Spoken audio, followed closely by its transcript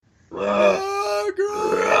Grog.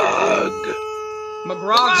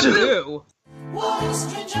 McGrog do. What a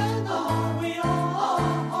strange are we all.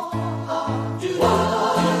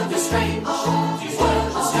 What is strange? What is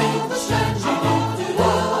strange?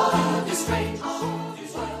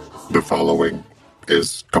 The following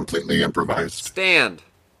is completely improvised. Stand.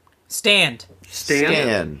 Stand.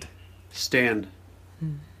 Stand. Stand.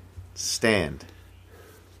 Stand.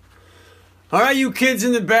 All right, you kids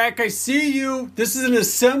in the back, I see you. This is an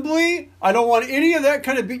assembly. I don't want any of that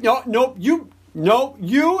kind of you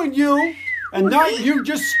and you. And not you,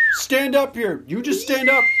 just stand up here. You just stand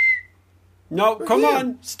up. No, come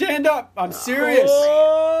on, stand up. I'm serious.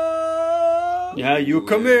 Yeah, you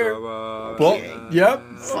come here. Well, yep.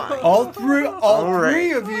 All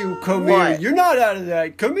three of you come here. You're not out of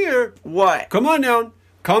that. Come here. What? Come on down.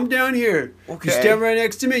 Come down here. Okay. You stand right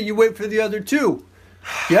next to me. You wait for the other two.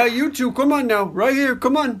 Yeah, you two. Come on now. Right here.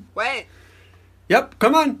 Come on. Wait. Yep.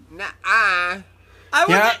 Come on. Nuh-uh.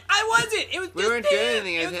 I wasn't. It was just We weren't doing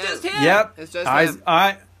anything. It was just him. Yep. It's just him.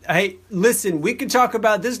 Hey, listen. We can talk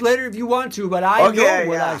about this later if you want to, but I know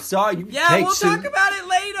what I saw. You We'll talk about it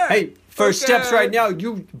later. Hey, first Okay. steps right now.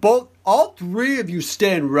 You both, all three of you,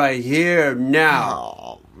 stand right here now.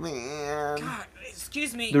 Oh, man. God,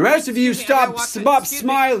 excuse me. The rest of you, Excuse me, I gotta stop walk excuse me.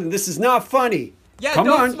 smiling. This is not funny. Yeah, Come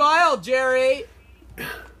don't on. smile, Jerry. Okay.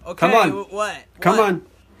 Come on. What? Come What? on.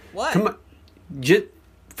 What? Come on.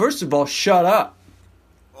 First of all, shut up.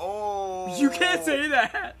 Oh. You can't say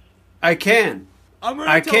that. I can. I'm gonna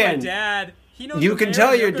I tell can. my dad. He knows You the can tell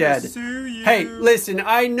marriage. your I'm gonna dad. sue you. Hey, listen,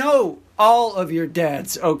 I know all of your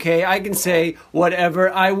dads, okay? I can say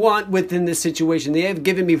whatever I want within this situation. They have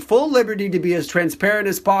given me full liberty to be as transparent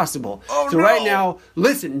as possible. Oh, so no. right now,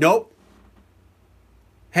 listen, nope.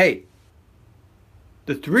 Hey,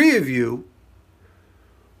 the three of you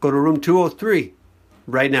go to room 203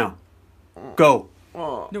 right now. Go.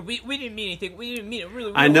 No, we didn't mean anything. We didn't mean it.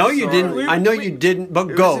 Really. I know you sorry. didn't. I know you didn't, but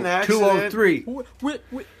It go. was an accident. 203.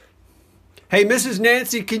 Hey, Mrs.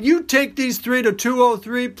 Nancy, can you take these three to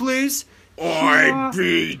 203, please? I'd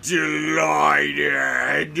be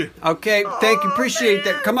delighted. Okay, thank you. Appreciate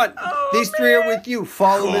that. Come on. These three are with you.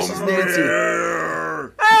 Follow Mrs. Nancy.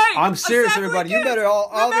 Hey, I'm serious, assembly everybody. You kids, better all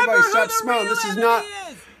remember everybody who stop the smiling. real This is enemy not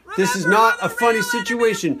is. this is Remember not who a the funny real enemy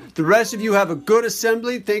situation. The rest of you have a good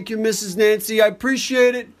assembly. Thank you, Mrs. Nancy. I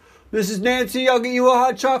appreciate it. Mrs. Nancy, I'll get you a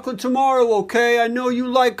hot chocolate tomorrow, okay? I know you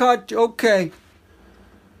like hot okay.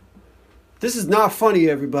 This is not funny,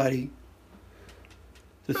 everybody.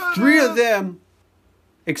 The three of them.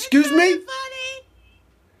 Excuse me? Funny.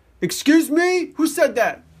 Excuse me? Who said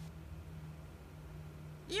that?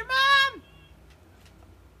 Your mom.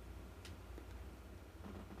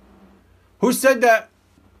 Who said that?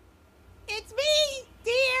 It's me,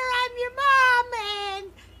 dear. I'm your mom, and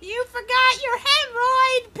you forgot your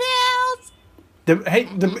hemorrhoid pills.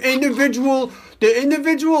 The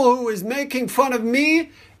individual who is making fun of me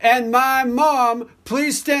and my mom,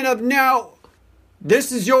 please stand up now.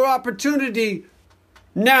 This is your opportunity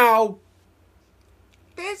now.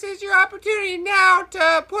 This is your opportunity now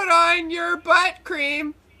to put on your butt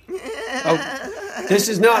cream. Oh, this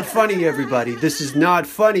is not funny, everybody. This is not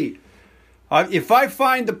funny. If I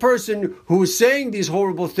find the person who is saying these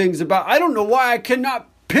horrible things about, I don't know why I cannot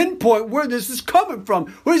pinpoint where this is coming from.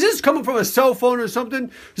 Where is this coming from? A cell phone or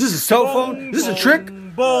something? Is this a cell phone? Is this a trick?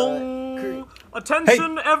 Bong!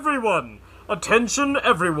 Attention, everyone! Attention,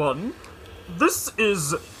 everyone! This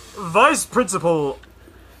is Vice Principal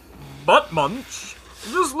Butt Munch.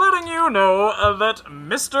 Just letting you know that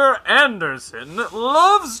Mr. Anderson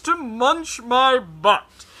loves to munch my butt.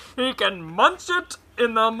 He can munch it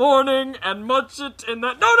in the morning and munch it in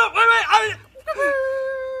the... No, wait!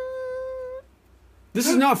 This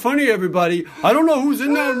is not funny, everybody. I don't know who's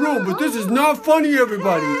in that room, but this is not funny,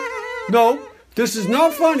 everybody. No, this is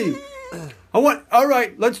not funny. All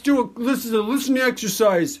right, this is a listening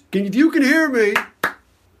exercise. If you can hear me,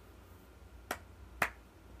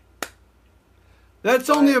 that's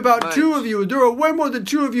only about two of you. There are way more than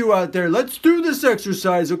two of you out there. Let's do this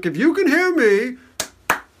exercise. Okay, if you can hear me.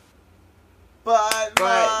 But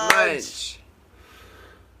Munch.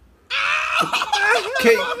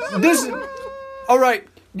 Okay, this is... All right,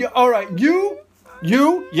 you.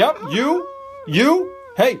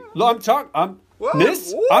 Hey,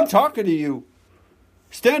 I'm talking to you.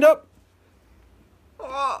 Stand up.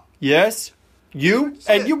 Yes, you,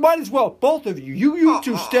 and you might as well, both of you. You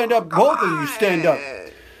two stand up, both of you stand up.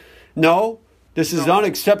 No, this is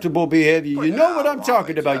unacceptable behavior. You know what I'm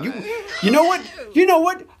talking about. You know what?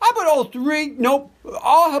 How about all three? Nope.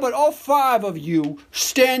 How about all five of you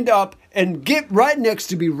stand up and get right next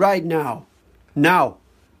to me right now? Now.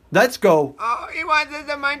 Let's go. Oh, he wants us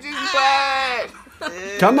to munch his butt.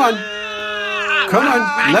 Come on. Come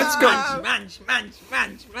on. Let's go. Munch, munch,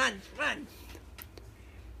 munch, munch, munch.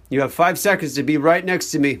 You have 5 seconds to be right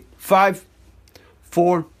next to me. 5,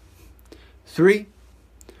 4, 3,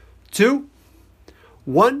 2,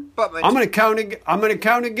 1. Butt munch. I'm gonna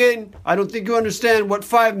count again. I don't think you understand what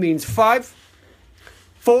 5 means. 5,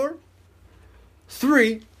 4,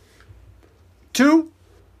 3, 2.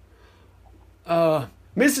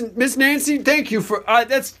 Miss Nancy, thank you for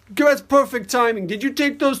that's perfect timing. Did you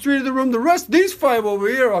take those 3 to the room? The rest, these 5 over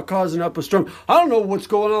here are causing up a storm. I don't know what's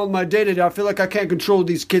going on with my day today. I feel like I can't control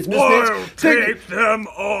these kids. Miss Nancy, Take them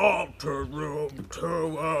all to room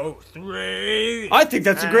 203. I think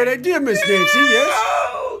that's a great idea, Miss Nancy. Yes.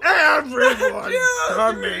 Everyone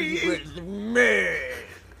coming with me.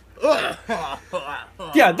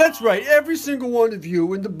 Yeah, that's right. Every single one of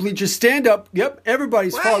you in the bleachers, stand up. Yep,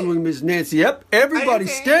 everybody's following Miss Nancy. Yep, everybody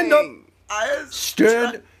stand up.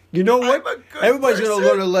 Stand. You know what? Everybody's going to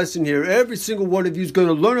learn a lesson here. Every single one of you is going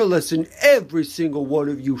to learn a lesson. Every single one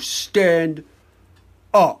of you stand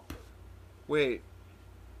up. Wait.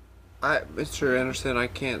 Mr. Anderson, I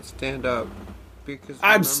can't stand up because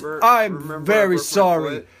I'm very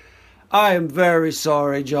sorry. I am very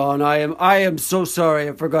sorry, John. I am so sorry.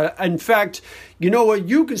 I forgot. In fact, you know what?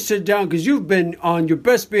 You can sit down because you've been on your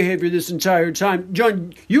best behavior this entire time.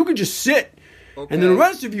 John, you can just sit. Okay. And then the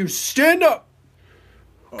rest of you stand up.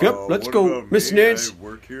 Yep, let's what go. about Miss me? Nance. I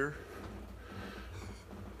work here.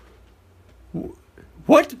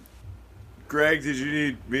 What? Greg, did you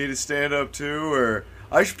need me to stand up too, or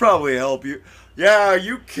I should probably help you? Yeah,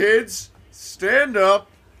 you kids, stand up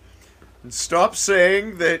and stop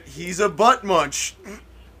saying that he's a butt munch.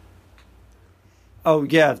 Oh,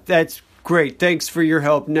 yeah, that's great. Thanks for your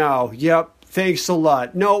help now. Yep, thanks a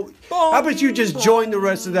lot. No, how about you just join the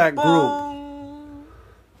rest of that group?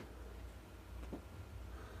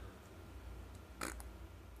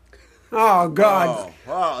 Oh, God.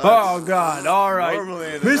 Oh, God. All right.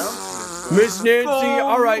 Miss Nancy.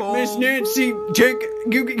 All right, Miss Nancy. Take,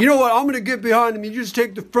 you know what? I'm going to get behind him. You just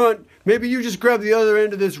take the front. Maybe you just grab the other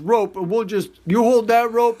end of this rope, and you hold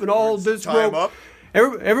that rope, and I'll hold this rope. Up.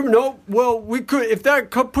 No, well, we could, if that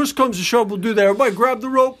push comes to shove, we'll do that. Everybody grab the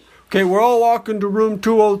rope. Okay, we're all walking to room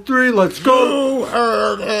 203. Let's go. You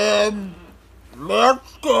heard him.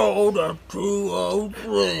 Let's go to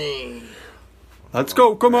 203. Let's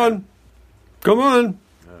go. Come on. Come on.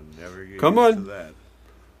 Come on.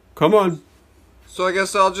 Come on. So I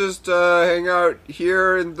guess I'll just hang out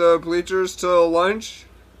here in the bleachers till lunch.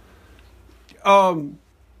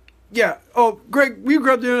 Yeah. Oh, Greg, will you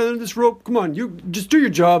grab the other end of this rope? Come on. You just do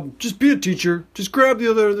your job. Just be a teacher. Just grab the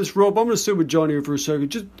other end of this rope. I'm going to sit with John here for a second.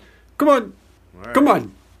 Just, come on. Right. Come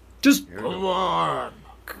on. Just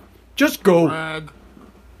go. Greg.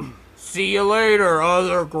 See you later,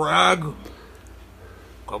 other Greg.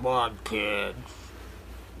 Come on, kids.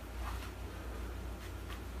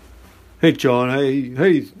 Hey, John.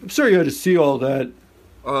 Hey. I'm sorry you had to see all that.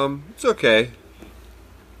 It's okay.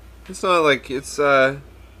 It's not like it's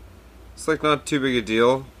like not too big a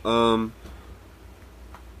deal. You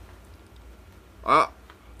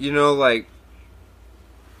know, like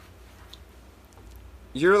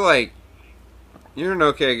you're an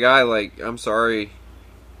okay guy. Like, I'm sorry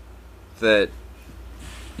that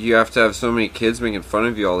you have to have so many kids making fun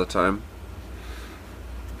of you all the time.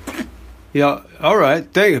 Yeah, all right.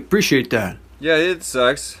 Thank you. Appreciate that. Yeah, it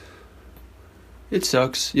sucks. It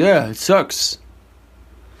sucks. Yeah, it sucks.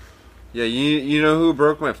 Yeah, you know who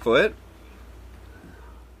broke my foot?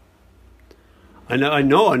 I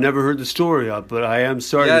know. I never heard the story of, but I am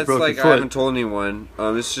sorry Yeah, you it's broke like your I foot. haven't told anyone.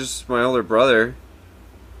 It's just my older brother.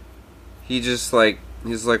 He's like,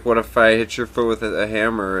 what if I hit your foot with a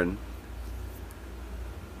hammer? And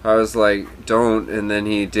I was like, don't. And then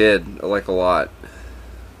he did, like, a lot.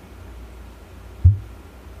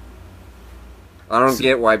 I don't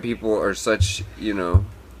get why people are such,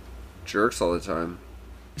 jerks all the time.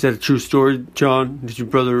 Is that a true story, John? Did your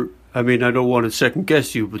brother? I mean, I don't want to second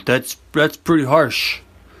guess you, but that's pretty harsh.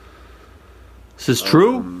 Is this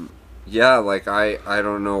true? Yeah, like I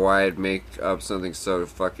don't know why I'd make up something so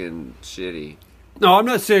fucking shitty. No, I'm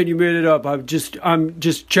not saying you made it up. I'm just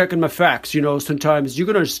checking my facts. Sometimes you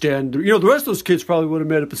can understand. The rest of those kids probably would have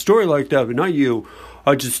made up a story like that, but not you.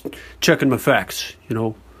 I'm just checking my facts.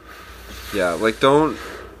 Yeah, like, don't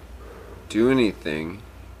do anything.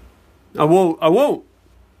 I won't.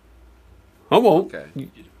 Okay.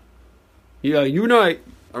 Yeah, you and I.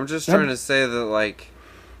 I'm just trying to say that, like,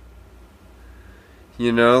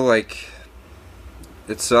 like,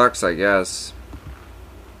 it sucks, I guess.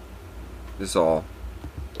 Is all.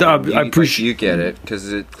 I Like, appreciate. you get it,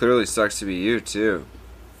 because it clearly sucks to be you, too.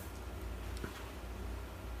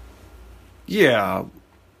 Yeah,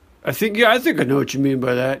 I think I know what you mean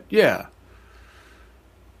by that. Yeah,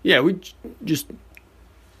 we just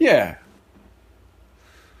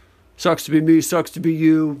sucks to be me, sucks to be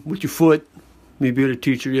you with your foot. Me being a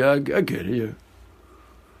teacher, yeah, I get it. Yeah.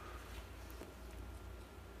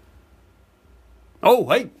 Oh,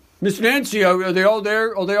 hey, Miss Nancy, are they all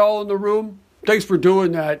there? Are they all in the room? Thanks for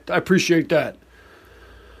doing that. I appreciate that.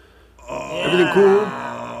 Everything cool?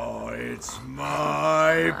 Oh, it's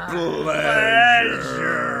my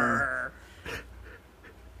pleasure.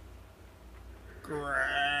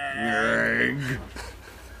 Greg.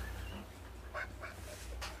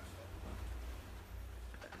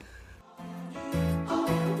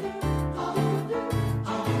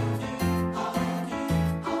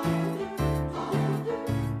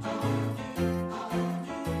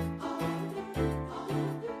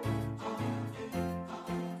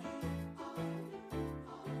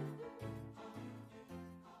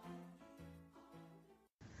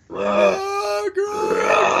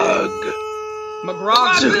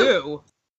 McGrog, you.